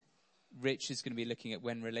Rich is going to be looking at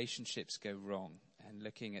when relationships go wrong and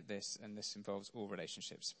looking at this, and this involves all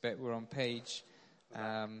relationships. But we're on page...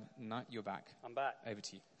 you're back. I'm back. Over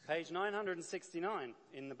to you. Page 969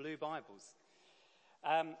 in the blue Bibles.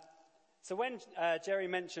 So when Jerry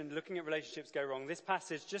mentioned looking at relationships go wrong, this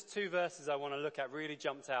passage, just 2 verses I want to look at, really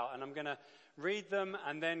jumped out. And I'm going to read them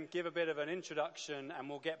and then give a bit of an introduction, and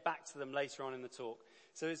we'll get back to them later on in the talk.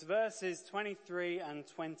 So it's verses 23 and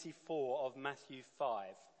 24 of Matthew 5.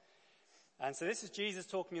 And so this is Jesus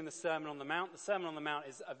talking in the Sermon on the Mount. The Sermon on the Mount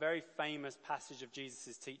is a very famous passage of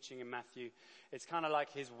Jesus' teaching in Matthew. It's kind of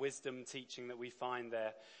like his wisdom teaching that we find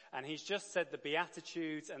there. And he's just said the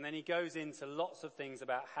Beatitudes, and then he goes into lots of things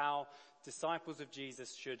about how disciples of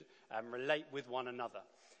Jesus should relate with one another.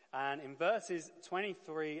 And in verses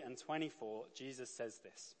 23 and 24, Jesus says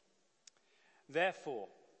this: "Therefore,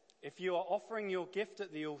 if you are offering your gift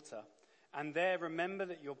at the altar, and there remember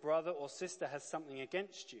that your brother or sister has something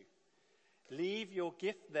against you, leave your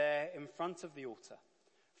gift there in front of the altar.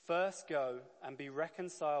 First go and be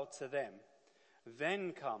reconciled to them.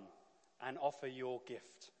 Then come and offer your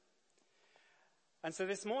gift." And so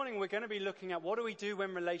this morning we're going to be looking at what do we do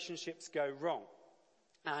when relationships go wrong.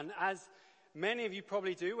 And as many of you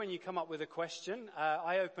probably do when you come up with a question,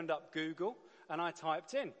 I opened up Google and I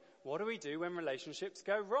typed in, what do we do when relationships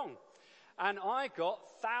go wrong? And I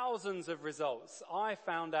got thousands of results. I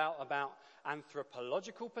found out about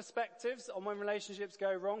anthropological perspectives on when relationships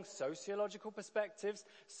go wrong, sociological perspectives,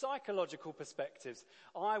 psychological perspectives.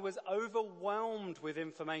 I was overwhelmed with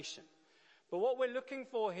information. But what we're looking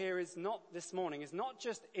for here is not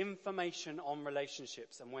just information on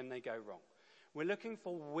relationships and when they go wrong. We're looking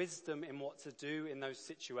for wisdom in what to do in those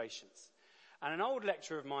situations. And an old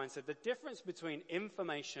lecturer of mine said the difference between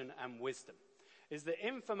information and wisdom is that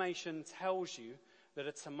information tells you that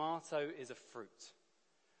a tomato is a fruit.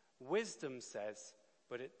 Wisdom says,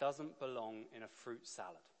 but it doesn't belong in a fruit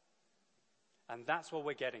salad. And that's what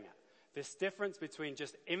we're getting at. This difference between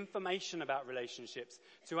just information about relationships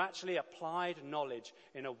to actually applied knowledge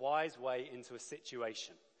in a wise way into a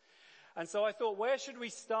situation. And so I thought, where should we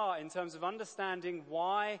start in terms of understanding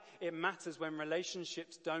why it matters when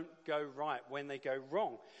relationships don't go right, when they go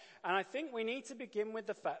wrong? And I think we need to begin with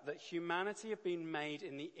the fact that humanity have been made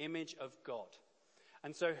in the image of God.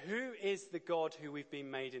 And so who is the God who we've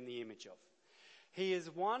been made in the image of? He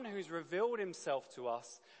is one who's revealed himself to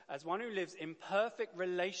us as one who lives in perfect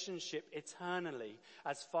relationship eternally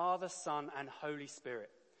as Father, Son, and Holy Spirit.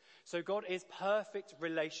 So God is perfect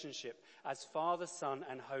relationship as Father, Son,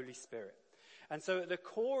 and Holy Spirit. And so at the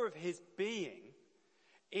core of his being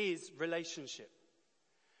is relationship.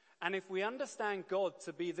 And if we understand God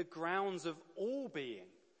to be the grounds of all being,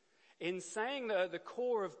 in saying that at the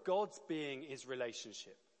core of God's being is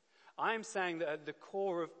relationship, I'm saying that at the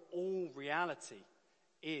core of all reality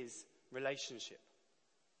is relationship.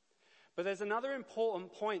 But there's another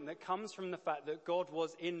important point that comes from the fact that God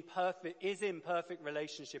is in perfect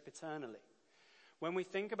relationship eternally. When we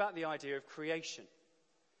think about the idea of creation.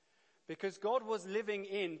 Because God was living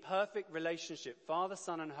in perfect relationship, Father,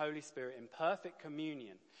 Son, and Holy Spirit, in perfect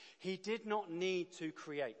communion. He did not need to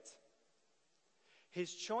create.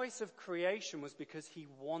 His choice of creation was because he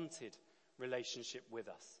wanted relationship with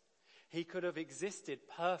us. He could have existed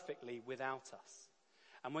perfectly without us.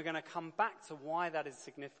 And we're going to come back to why that is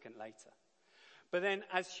significant later. But then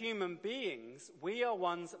as human beings, we are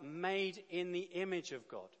ones made in the image of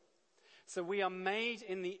God. So we are made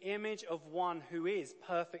in the image of one who is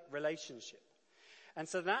perfect relationship. And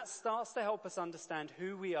so that starts to help us understand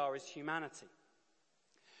who we are as humanity.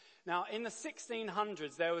 Now, in the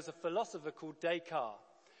 1600s, there was a philosopher called Descartes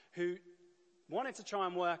who wanted to try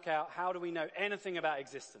and work out how do we know anything about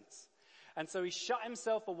existence. And so he shut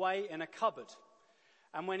himself away in a cupboard.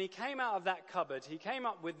 And when he came out of that cupboard, he came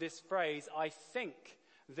up with this phrase, I think,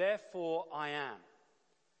 therefore I am.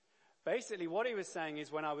 Basically, what he was saying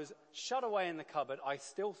is when I was shut away in the cupboard, I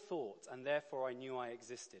still thought, and therefore I knew I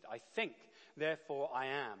existed. I think, therefore I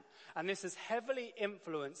am. And this has heavily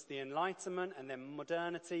influenced the Enlightenment and then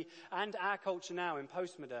modernity and our culture now in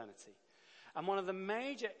postmodernity. And one of the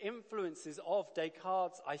major influences of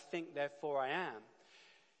Descartes' I think, therefore I am,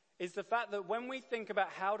 is the fact that when we think about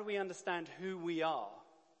how do we understand who we are,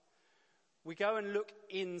 we go and look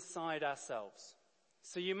inside ourselves.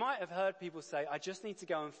 So you might have heard people say, I just need to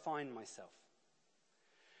go and find myself.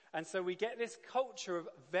 And so we get this culture of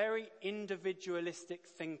very individualistic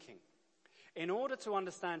thinking. In order to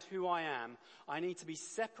understand who I am, I need to be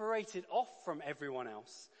separated off from everyone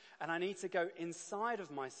else. And I need to go inside of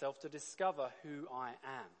myself to discover who I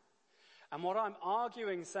am. And what I'm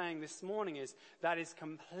saying this morning is that is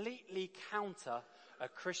completely counter a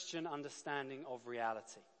Christian understanding of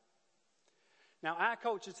reality. Now, our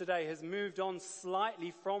culture today has moved on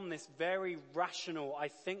slightly from this very rational, I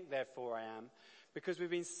think, therefore I am, because we've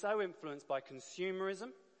been so influenced by consumerism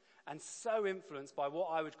and so influenced by what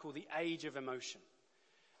I would call the age of emotion.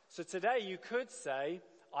 So today you could say,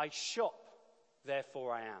 I shop,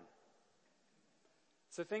 therefore I am.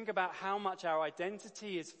 So think about how much our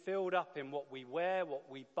identity is filled up in what we wear, what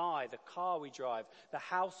we buy, the car we drive, the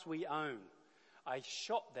house we own. I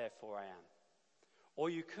shop, therefore I am. Or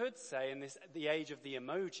you could say, in the age of the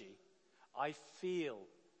emoji, I feel,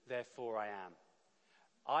 therefore I am.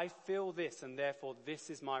 I feel this, and therefore this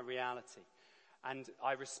is my reality. And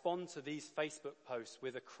I respond to these Facebook posts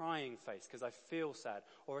with a crying face because I feel sad,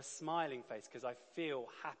 or a smiling face because I feel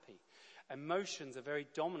happy. Emotions are very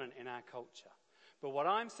dominant in our culture. But what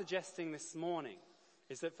I'm suggesting this morning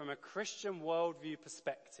is that from a Christian worldview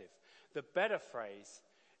perspective, the better phrase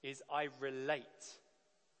is I relate,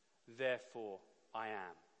 therefore I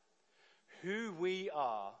am. Who we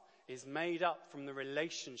are is made up from the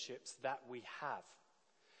relationships that we have.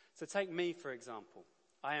 So take me, for example.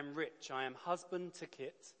 I am Rich. I am husband to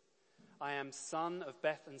Kit. I am son of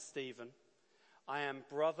Beth and Stephen. I am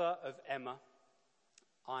brother of Emma.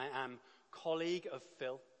 I am colleague of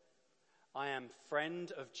Phil. I am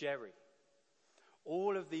friend of Jerry.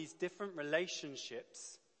 All of these different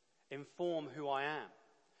relationships inform who I am.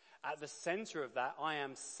 At the center of that, I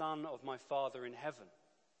am son of my Father in heaven.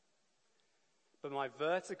 But my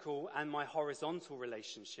vertical and my horizontal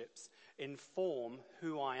relationships inform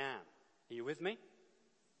who I am. Are you with me?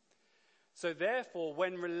 So therefore,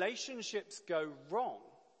 when relationships go wrong,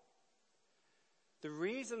 the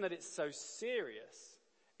reason that it's so serious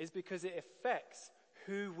is because it affects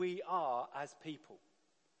who we are as people.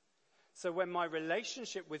 So when my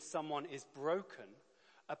relationship with someone is broken,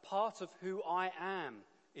 a part of who I am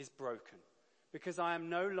is broken because I am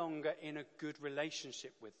no longer in a good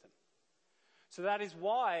relationship with them. So that is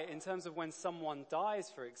why, in terms of when someone dies,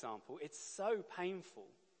 for example, it's so painful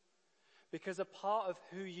because a part of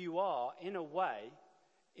who you are, in a way,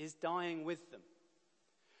 is dying with them.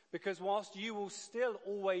 Because whilst you will still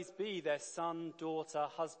always be their son, daughter,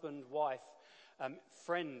 husband, wife,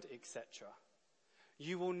 friend, etc.,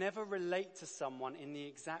 you will never relate to someone in the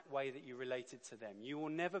exact way that you related to them. You will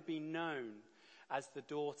never be known as the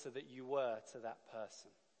daughter that you were to that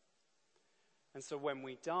person. And so when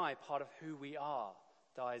we die, part of who we are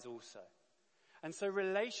dies also. And so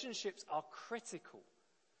relationships are critical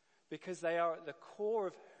because they are at the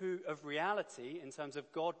core of reality in terms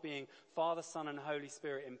of God being Father, Son, and Holy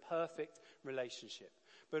Spirit in perfect relationship,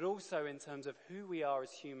 but also in terms of who we are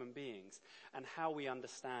as human beings and how we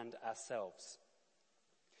understand ourselves.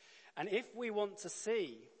 And if we want to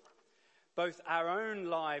see both our own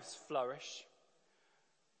lives flourish,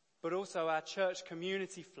 but also our church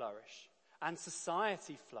community flourish, and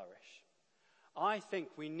society flourish, I think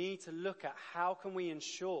we need to look at how can we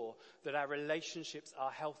ensure that our relationships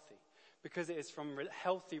are healthy. Because it is from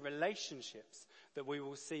healthy relationships that we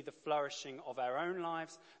will see the flourishing of our own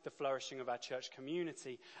lives, the flourishing of our church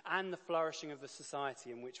community, and the flourishing of the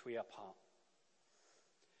society in which we are part.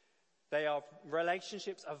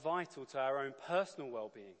 Relationships are vital to our own personal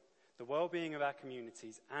well-being, the well-being of our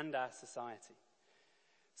communities and our society.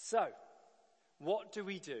 So, what do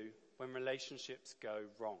we do when relationships go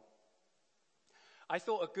wrong? I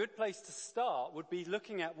thought a good place to start would be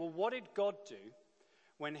looking at, well, what did God do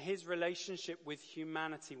when his relationship with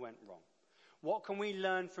humanity went wrong? What can we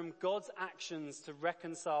learn from God's actions to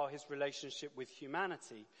reconcile his relationship with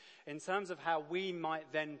humanity in terms of how we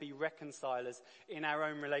might then be reconcilers in our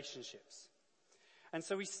own relationships? And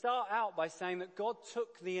so we start out by saying that God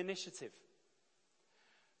took the initiative.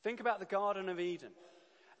 Think about the Garden of Eden.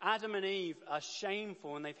 Adam and Eve are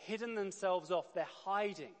shameful and they've hidden themselves off. They're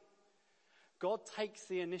hiding. God takes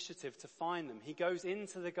the initiative to find them. He goes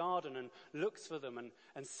into the garden and looks for them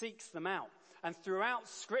and seeks them out. And throughout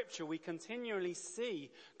Scripture, we continually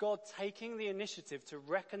see God taking the initiative to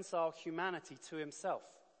reconcile humanity to himself.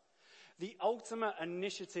 The ultimate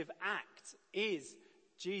initiative act is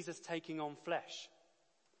Jesus taking on flesh.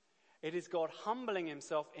 It is God humbling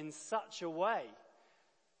himself in such a way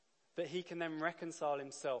that he can then reconcile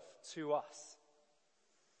himself to us.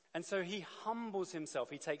 And so he humbles himself.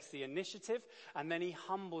 He takes the initiative and then he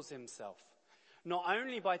humbles himself. Not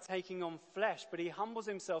only by taking on flesh, but he humbles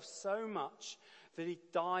himself so much that he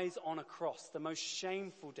dies on a cross, the most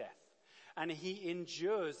shameful death. And he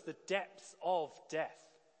endures the depths of death.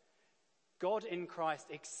 God in Christ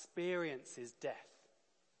experiences death.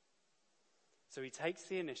 So he takes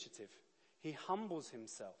the initiative. He humbles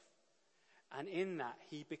himself. And in that,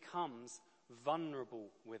 he becomes vulnerable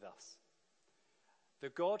with us. The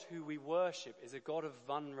God who we worship is a God of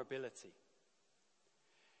vulnerability.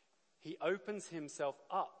 he opens himself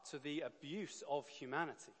up to the abuse of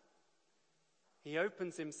humanity. He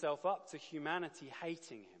opens himself up to humanity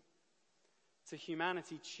hating him, to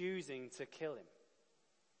humanity choosing to kill him.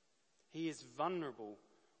 He is vulnerable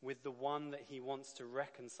with the one that he wants to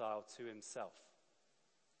reconcile to himself.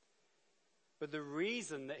 But the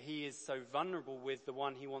reason that he is so vulnerable with the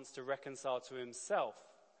one he wants to reconcile to himself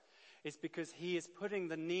is because he is putting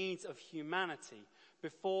the needs of humanity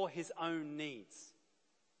before his own needs.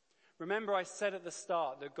 Remember, I said at the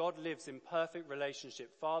start that God lives in perfect relationship,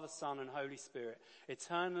 Father, Son, and Holy Spirit,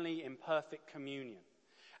 eternally in perfect communion.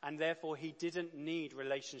 And therefore, he didn't need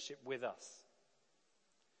relationship with us.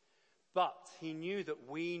 But he knew that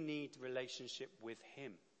we need relationship with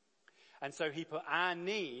him. And so he put our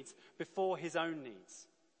needs before his own needs.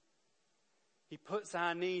 He puts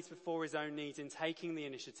our needs before his own needs in taking the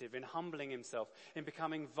initiative, in humbling himself, in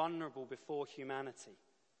becoming vulnerable before humanity.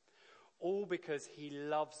 All because he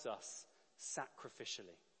loves us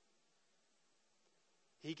sacrificially.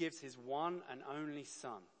 He gives his one and only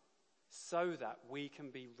Son so that we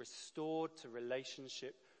can be restored to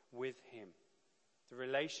relationship with him. The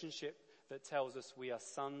relationship that tells us we are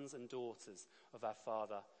sons and daughters of our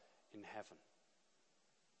Father in heaven.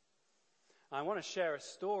 I want to share a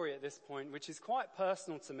story at this point which is quite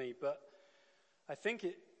personal to me, but I think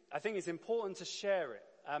it's important to share it.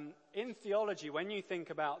 In theology, when you think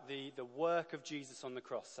about the work of Jesus on the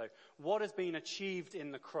cross, so what has been achieved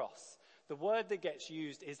in the cross, the word that gets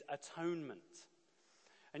used is atonement.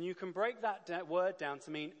 And you can break that word down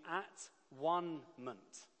to mean at one-ment.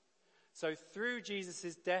 So through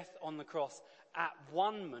Jesus' death on the cross, at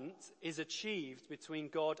one-ment is achieved between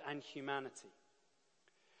God and humanity.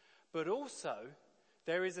 But also,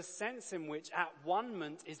 there is a sense in which at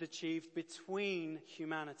one-ment is achieved between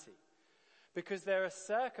humanity. Because there are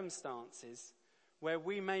circumstances where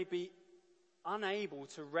we may be unable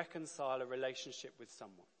to reconcile a relationship with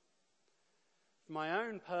someone. From my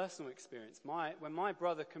own personal experience, when my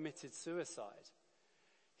brother committed suicide,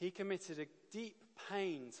 he committed a deep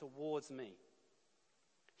pain towards me.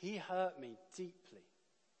 He hurt me deeply.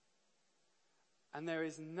 And there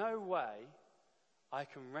is no way I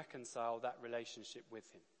can reconcile that relationship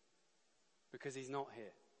with him because he's not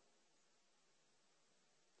here.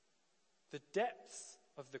 The depths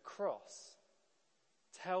of the cross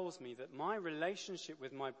tells me that my relationship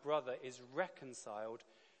with my brother is reconciled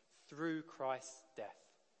through Christ's death.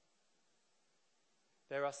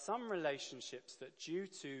 There are some relationships that due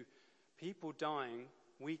to people dying,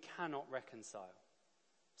 we cannot reconcile.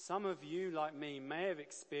 Some of you, like me, may have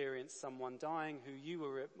experienced someone dying who you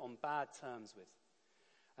were on bad terms with.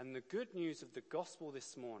 And the good news of the gospel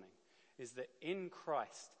this morning is that in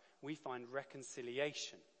Christ we find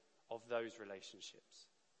reconciliation of those relationships.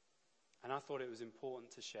 And I thought it was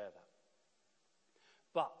important to share that.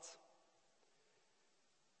 But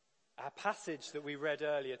our passage that we read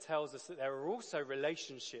earlier tells us that there are also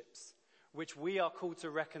relationships which we are called to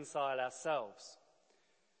reconcile ourselves.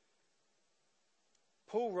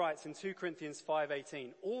 Paul writes in 2 Corinthians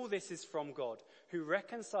 5:18, "All this is from God, who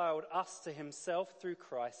reconciled us to himself through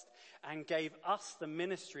Christ and gave us the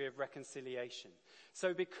ministry of reconciliation."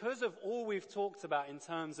 So because of all we've talked about in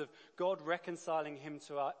terms of God reconciling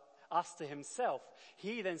us to himself,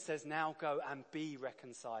 he then says, now go and be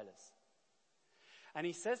reconcilers. And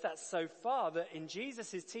he says that so far that in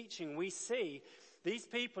Jesus' teaching we see these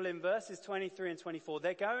people in verses 23 and 24,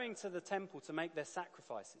 they're going to the temple to make their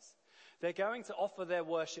sacrifices. They're going to offer their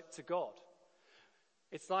worship to God.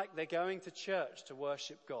 It's like they're going to church to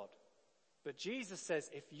worship God. But Jesus says,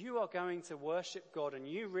 if you are going to worship God and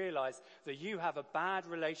you realize that you have a bad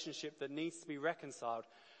relationship that needs to be reconciled,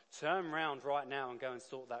 turn around right now and go and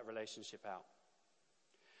sort that relationship out.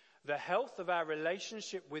 The health of our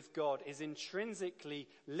relationship with God is intrinsically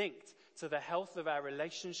linked to the health of our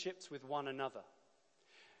relationships with one another.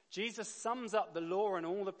 Jesus sums up the law and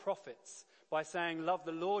all the prophets by saying, love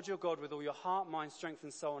the Lord your God with all your heart, mind, strength,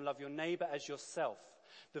 and soul, and love your neighbor as yourself.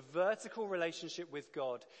 The vertical relationship with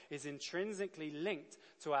God is intrinsically linked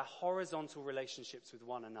to our horizontal relationships with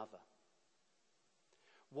one another.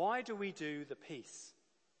 Why do we do the peace?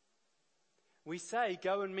 We say,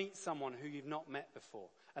 go and meet someone who you've not met before.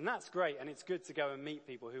 And that's great, and it's good to go and meet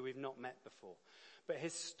people who we've not met before. But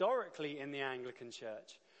historically in the Anglican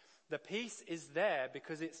Church, the peace is there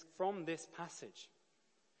because it's from this passage.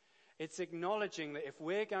 It's acknowledging that if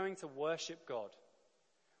we're going to worship God,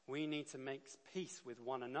 we need to make peace with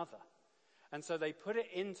one another. And so they put it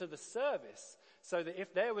into the service so that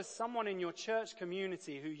if there was someone in your church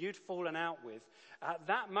community who you'd fallen out with, at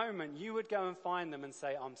that moment you would go and find them and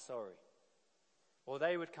say, I'm sorry. Or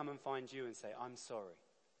they would come and find you and say, I'm sorry.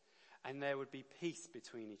 and there would be peace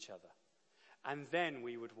between each other. And then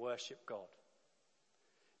we would worship God.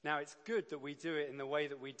 Now, it's good that we do it in the way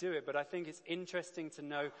that we do it, but I think it's interesting to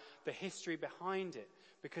know the history behind it,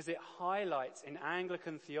 because it highlights in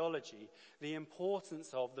Anglican theology the importance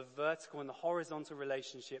of the vertical and the horizontal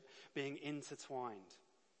relationship being intertwined.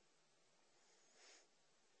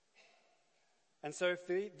 And so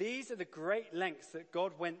if these are the great lengths that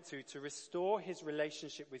God went to restore his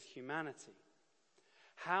relationship with humanity,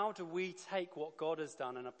 how do we take what God has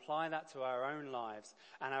done and apply that to our own lives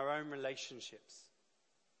and our own relationships?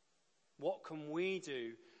 What can we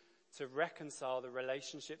do to reconcile the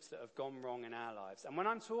relationships that have gone wrong in our lives? And when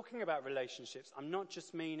I'm talking about relationships, I'm not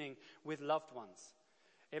just meaning with loved ones.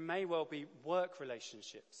 It may well be work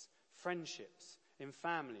relationships, friendships, in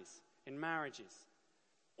families, in marriages.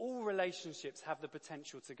 All relationships have the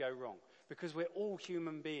potential to go wrong because we're all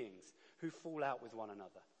human beings who fall out with one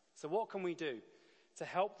another. So what can we do to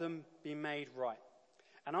help them be made right?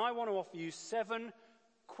 And I want to offer you 7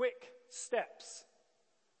 quick steps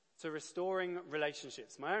to restoring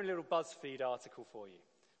relationships. My own little BuzzFeed article for you.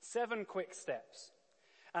 7 quick steps.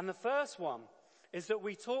 And the first one is that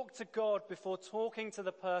we talk to God before talking to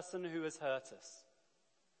the person who has hurt us.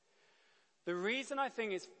 The reason I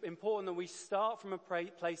think it's important that we start from a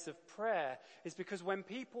place of prayer is because when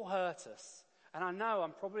people hurt us, and I know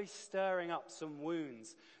I'm probably stirring up some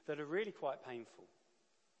wounds that are really quite painful,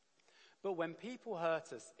 but when people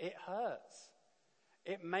hurt us, it hurts.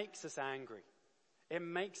 It makes us angry. It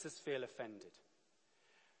makes us feel offended.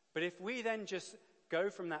 But if we then just go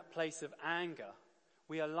from that place of anger,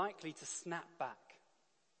 we are likely to snap back.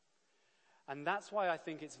 And that's why I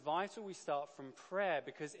think it's vital we start from prayer,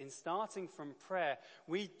 because in starting from prayer,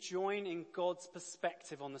 we join in God's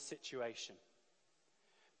perspective on the situation.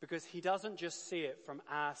 Because he doesn't just see it from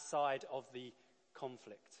our side of the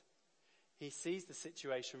conflict. He sees the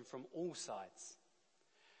situation from all sides.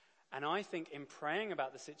 And I think in praying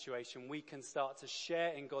about the situation, we can start to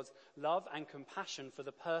share in God's love and compassion for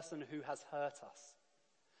the person who has hurt us.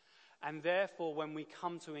 And therefore, when we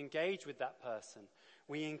come to engage with that person,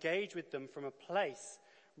 we engage with them from a place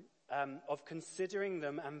of considering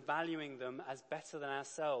them and valuing them as better than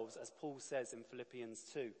ourselves, as Paul says in Philippians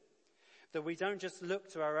 2. That we don't just look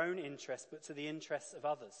to our own interests, but to the interests of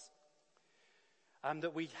others.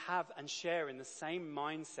 That we have and share in the same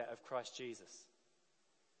mindset of Christ Jesus.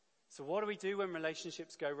 So what do we do when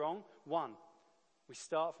relationships go wrong? 1, we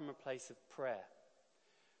start from a place of prayer.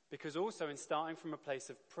 Because also in starting from a place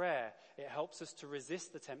of prayer, it helps us to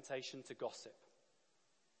resist the temptation to gossip.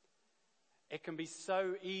 It can be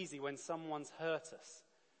so easy when someone's hurt us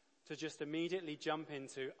to just immediately jump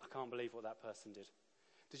into, I can't believe what that person did.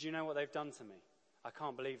 Did you know what they've done to me? I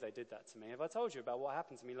can't believe they did that to me. Have I told you about what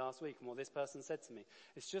happened to me last week and what this person said to me?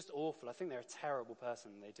 It's just awful. I think they're a terrible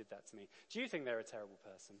person and they did that to me. Do you think they're a terrible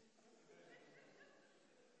person?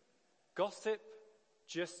 Gossip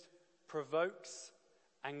just provokes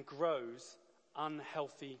and grows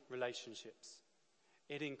unhealthy relationships.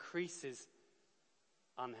 It increases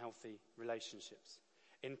unhealthy relationships.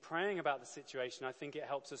 In praying about the situation, I think it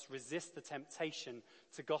helps us resist the temptation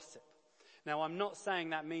to gossip. Now, I'm not saying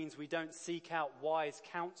that means we don't seek out wise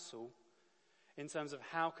counsel in terms of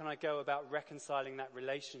how can I go about reconciling that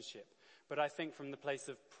relationship. But I think from the place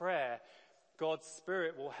of prayer, God's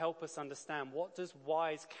Spirit will help us understand what does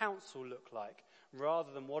wise counsel look like,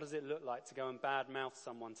 rather than what does it look like to go and badmouth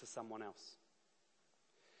someone to someone else.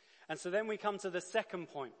 And so then we come to the second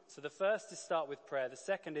point. So the first is start with prayer. The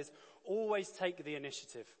second is always take the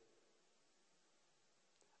initiative.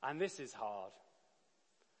 And this is hard.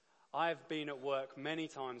 I've been at work many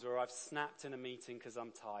times where I've snapped in a meeting because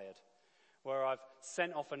I'm tired. Where I've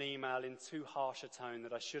sent off an email in too harsh a tone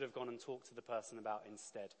that I should have gone and talked to the person about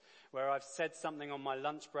instead. Where I've said something on my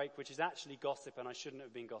lunch break which is actually gossip and I shouldn't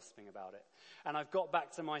have been gossiping about it. And I've got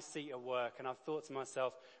back to my seat at work and I've thought to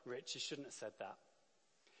myself, Rich, you shouldn't have said that.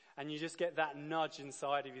 And you just get that nudge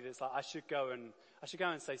inside of you that's like, I should go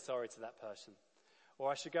and say sorry to that person. Or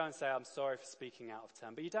I should go and say, I'm sorry for speaking out of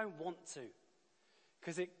turn. But you don't want to.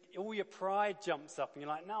 Because all your pride jumps up and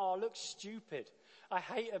you're like, no, I look stupid. I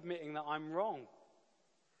hate admitting that I'm wrong.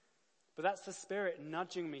 But that's the Spirit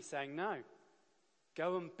nudging me saying, no,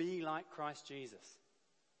 go and be like Christ Jesus.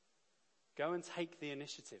 Go and take the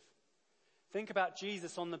initiative. Think about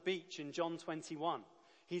Jesus on the beach in John 21.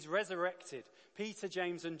 He's resurrected. Peter,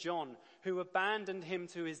 James and John, who abandoned him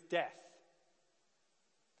to his death,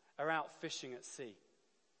 are out fishing at sea.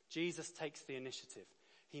 Jesus takes the initiative.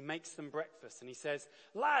 He makes them breakfast and he says,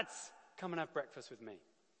 lads, come and have breakfast with me.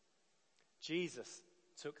 Jesus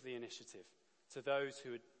took the initiative to those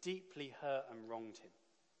who had deeply hurt and wronged him.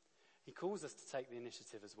 He calls us to take the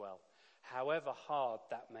initiative as well, however hard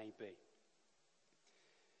that may be.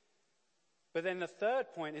 But then the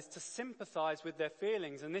third point is to sympathize with their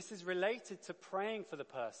feelings, and this is related to praying for the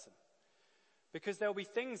person. Because there'll be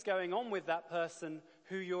things going on with that person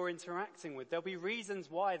who you're interacting with. There'll be reasons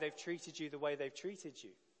why they've treated you the way they've treated you.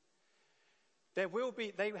 There will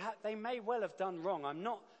be, they may well have done wrong. I'm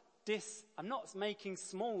not making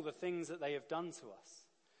small the things that they have done to us.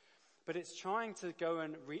 But it's trying to go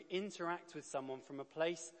and interact with someone from a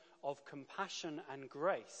place of compassion and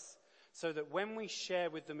grace, so that when we share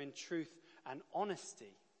with them in truth and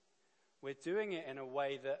honesty, we're doing it in a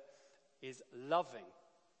way that is loving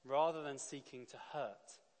rather than seeking to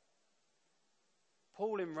hurt.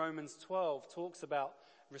 Paul in Romans 12 talks about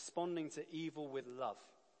responding to evil with love.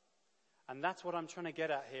 And that's what I'm trying to get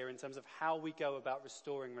at here in terms of how we go about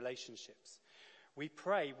restoring relationships. We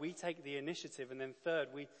pray, we take the initiative, and then third,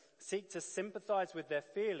 we seek to sympathize with their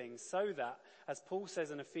feelings so that, as Paul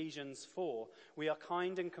says in Ephesians 4, we are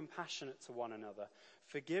kind and compassionate to one another,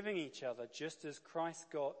 forgiving each other just as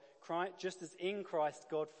in Christ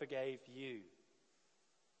God forgave you.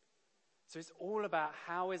 So it's all about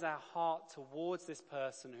how is our heart towards this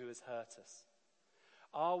person who has hurt us.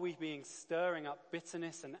 Are we stirring up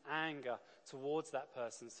bitterness and anger towards that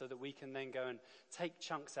person so that we can then go and take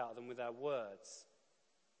chunks out of them with our words?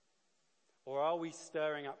 Or are we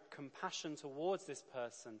stirring up compassion towards this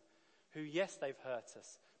person who, yes, they've hurt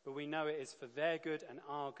us, but we know it is for their good and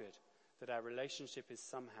our good that our relationship is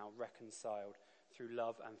somehow reconciled through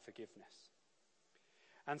love and forgiveness?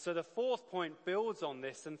 And so the fourth point builds on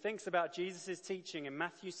this and thinks about Jesus' teaching in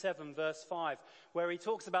Matthew 7 verse 5, where he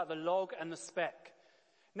talks about the log and the speck.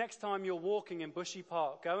 Next time you're walking in Bushy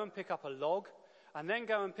Park, go and pick up a log and then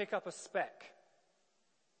go and pick up a speck.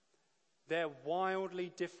 They're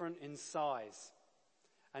wildly different in size.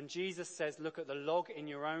 And Jesus says, look at the log in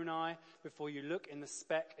your own eye before you look in the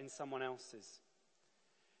speck in someone else's.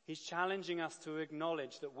 He's challenging us to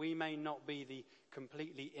acknowledge that we may not be the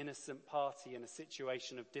completely innocent party in a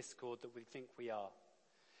situation of discord that we think we are.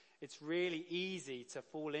 It's really easy to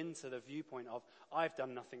fall into the viewpoint of, I've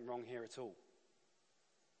done nothing wrong here at all.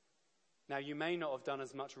 Now, you may not have done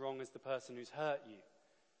as much wrong as the person who's hurt you,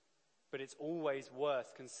 but it's always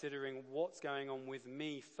worth considering what's going on with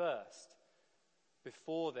me first,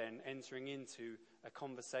 before then entering into a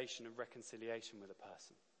conversation of reconciliation with a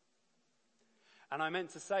person. And I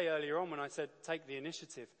meant to say earlier on when I said take the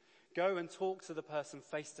initiative, go and talk to the person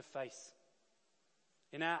face to face.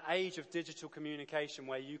 In our age of digital communication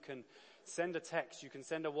where you can send a text, you can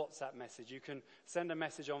send a WhatsApp message, you can send a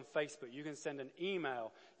message on Facebook, you can send an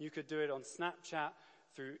email, you could do it on Snapchat,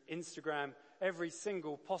 through Instagram, every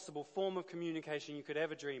single possible form of communication you could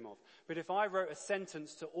ever dream of. But if I wrote a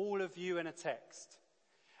sentence to all of you in a text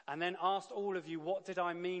and then asked all of you, what did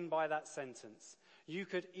I mean by that sentence? You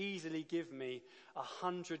could easily give me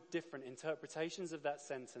 100 different interpretations of that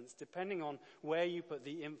sentence, depending on where you put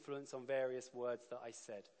the influence on various words that I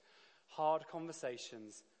said. Hard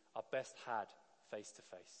conversations are best had face to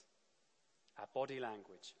face. Our body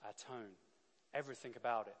language, our tone, everything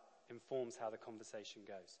about it informs how the conversation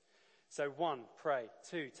goes. So 1, pray.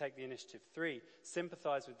 2, take the initiative. 3,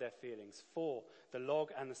 sympathize with their feelings. 4, the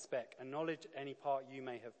log and the speck. Acknowledge any part you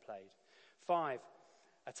may have played. 5,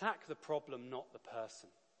 attack the problem, not the person.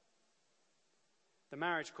 The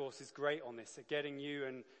marriage course is great on this, at getting you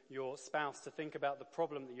and your spouse to think about the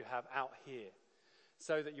problem that you have out here,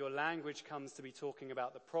 so that your language comes to be talking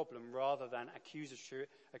about the problem rather than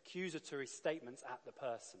accusatory statements at the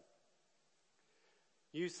person.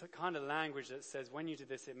 Use the kind of language that says, when you did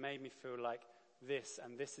this, it made me feel like this,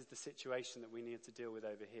 and this is the situation that we need to deal with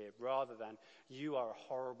over here, rather than, you are a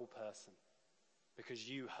horrible person because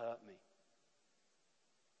you hurt me.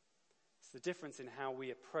 It's the difference in how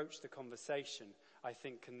we approach the conversation, I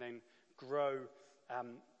think, can then grow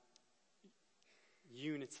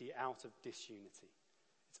unity out of disunity.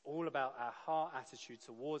 It's all about our heart attitude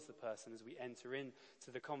towards the person as we enter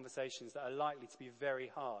into the conversations that are likely to be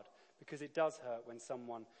very hard, because it does hurt when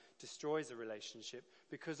someone destroys a relationship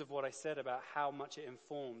because of what I said about how much it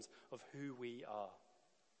informs of who we are.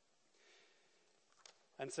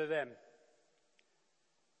 And so then,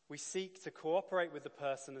 we seek to cooperate with the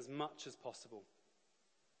person as much as possible,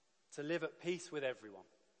 to live at peace with everyone.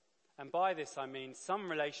 And by this I mean some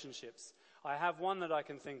relationships. I have one that I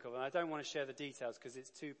can think of, and I don't want to share the details because it's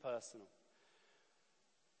too personal.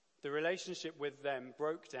 The relationship with them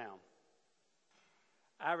broke down.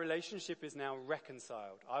 Our relationship is now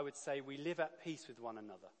reconciled. I would say we live at peace with one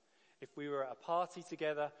another. If we were at a party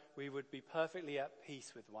together, we would be perfectly at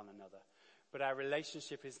peace with one another. But our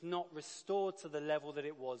relationship is not restored to the level that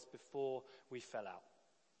it was before we fell out.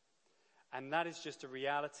 And that is just a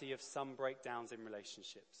reality of some breakdowns in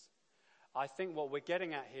relationships. I think what we're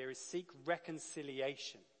getting at here is seek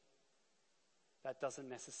reconciliation. That doesn't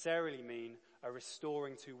necessarily mean a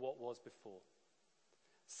restoring to what was before.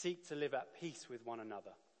 Seek to live at peace with one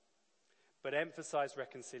another, but emphasize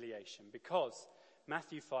reconciliation, because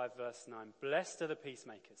Matthew 5 verse 9, blessed are the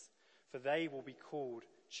peacemakers, for they will be called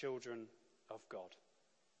children of God.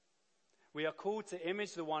 We are called to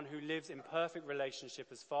image the one who lives in perfect relationship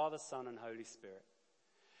as Father, Son, and Holy Spirit.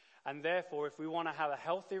 And therefore, if we want to have a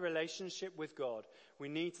healthy relationship with God, we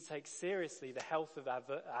need to take seriously the health of our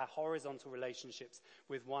horizontal relationships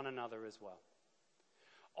with one another as well.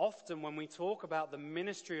 Often when we talk about the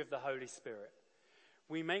ministry of the Holy Spirit,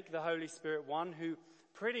 we make the Holy Spirit one who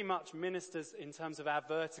pretty much ministers in terms of our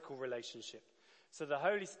vertical relationship. So the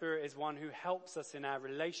Holy Spirit is one who helps us in our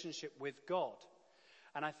relationship with God.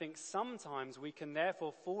 And I think sometimes we can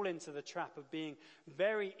therefore fall into the trap of being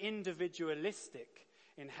very individualistic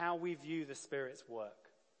in how we view the Spirit's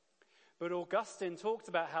work. But Augustine talked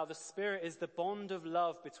about how the Spirit is the bond of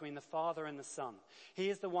love between the Father and the Son. He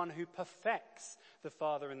is the one who perfects the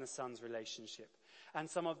Father and the Son's relationship. And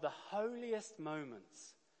some of the holiest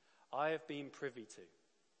moments I have been privy to,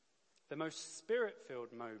 the most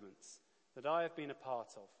Spirit-filled moments that I have been a part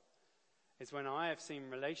of, is when I have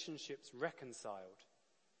seen relationships reconciled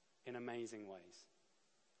in amazing ways.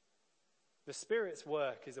 The Spirit's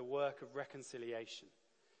work is a work of reconciliation.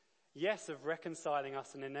 Yes, of reconciling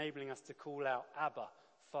us and enabling us to call out, Abba,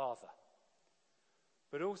 Father,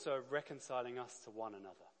 but also of reconciling us to one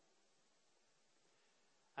another.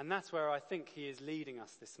 And that's where I think he is leading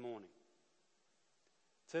us this morning.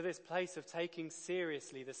 To this place of taking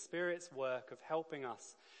seriously the Spirit's work of helping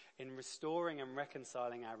us in restoring and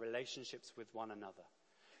reconciling our relationships with one another.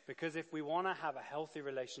 Because if we want to have a healthy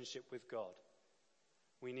relationship with God,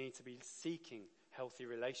 we need to be seeking healthy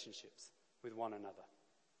relationships with one another.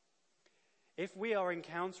 If we are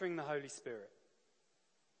encountering the Holy Spirit,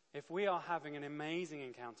 if we are having an amazing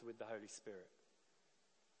encounter with the Holy Spirit,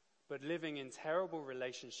 but living in terrible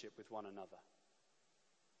relationship with one another,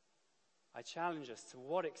 I challenge us, to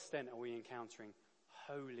what extent are we encountering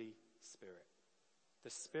Holy Spirit? The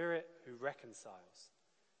Spirit who reconciles,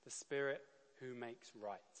 the Spirit who makes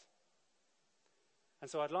right. And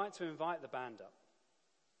so I'd like to invite the band up.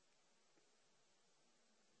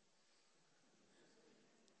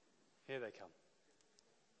 Here they come.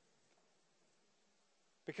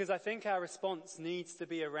 Because I think our response needs to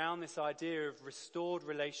be around this idea of restored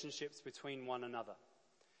relationships between one another.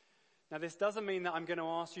 Now, this doesn't mean that I'm going to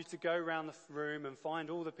ask you to go around the room and find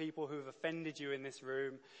all the people who have offended you in this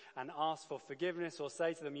room and ask for forgiveness or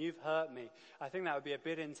say to them, you've hurt me. I think that would be a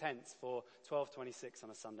bit intense for 12:26 on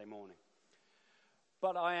a Sunday morning.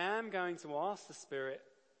 But I am going to ask the Spirit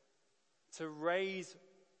to raise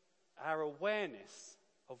our awareness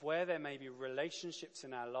of where there may be relationships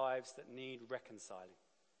in our lives that need reconciling.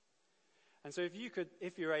 And so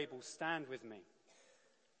if you're able, stand with me.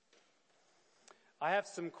 I have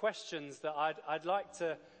some questions that I'd like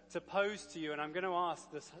to pose to you, and I'm going to ask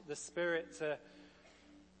the Spirit to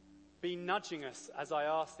be nudging us as I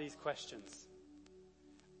ask these questions.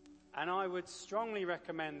 And I would strongly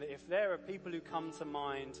recommend that if there are people who come to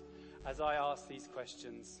mind as I ask these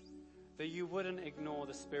questions, that you wouldn't ignore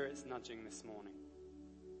the Spirit's nudging this morning.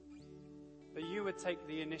 That you would take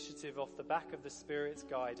the initiative off the back of the Spirit's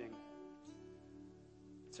guiding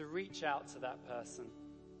to reach out to that person.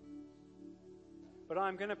 But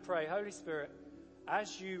I'm going to pray, Holy Spirit,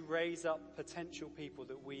 as you raise up potential people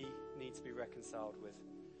that we need to be reconciled with,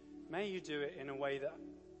 may you do it in a way that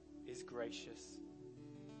is gracious.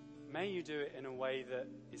 May you do it in a way that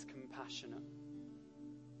is compassionate.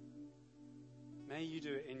 May you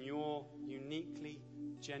do it in your uniquely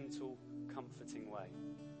gentle, comforting way.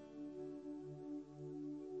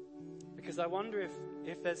 Because I wonder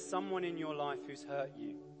if there's someone in your life who's hurt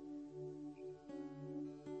you.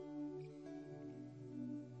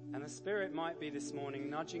 And the Spirit might be this morning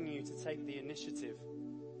nudging you to take the initiative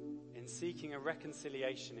in seeking a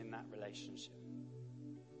reconciliation in that relationship.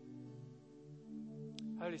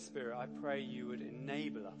 Holy Spirit, I pray you would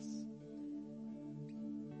enable us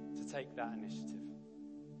to take that initiative.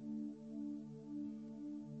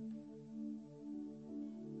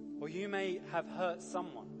 Or you may have hurt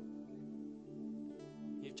someone.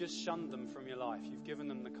 You've just shunned them from your life. You've given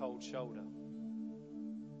them the cold shoulder.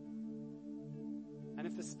 And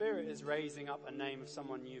if the Spirit is raising up a name of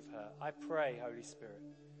someone you've hurt, I pray, Holy Spirit,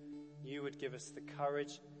 you would give us the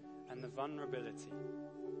courage and the vulnerability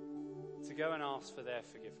to go and ask for their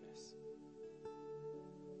forgiveness.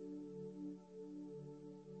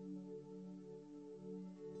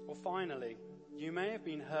 Or finally, You may have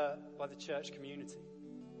been hurt by the church community.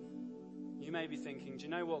 You may be thinking, do you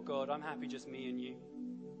know what, God? I'm happy just me and you.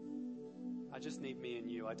 I just need me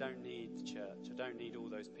and you. I don't need the church. I don't need all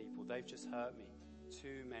those people. They've just hurt me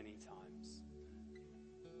too many times.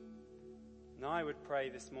 And I would pray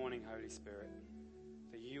this morning, Holy Spirit,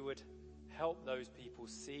 that you would help those people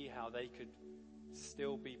see how they could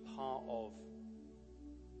still be part of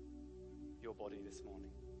your body this morning.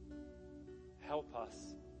 Help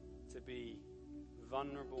us to be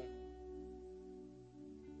vulnerable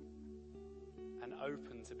and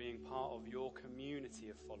open to being part of your community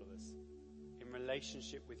of followers, in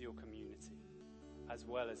relationship with your community, as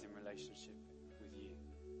well as in relationship with you.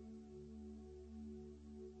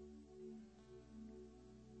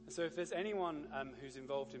 And so if there's anyone who's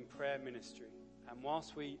involved in prayer ministry, and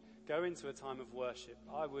whilst we go into a time of worship,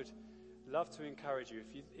 I would love to encourage you,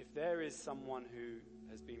 if there is someone who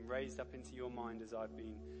has been raised up into your mind as I've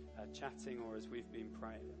been chatting or as we've been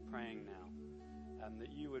praying now,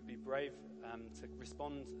 that you would be brave to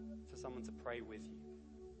respond for someone to pray with you.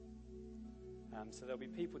 So there'll be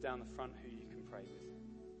people down the front who you can pray with.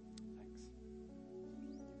 Thanks.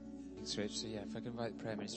 Thanks, Rich. So yeah, if I can invite the prayer ministry.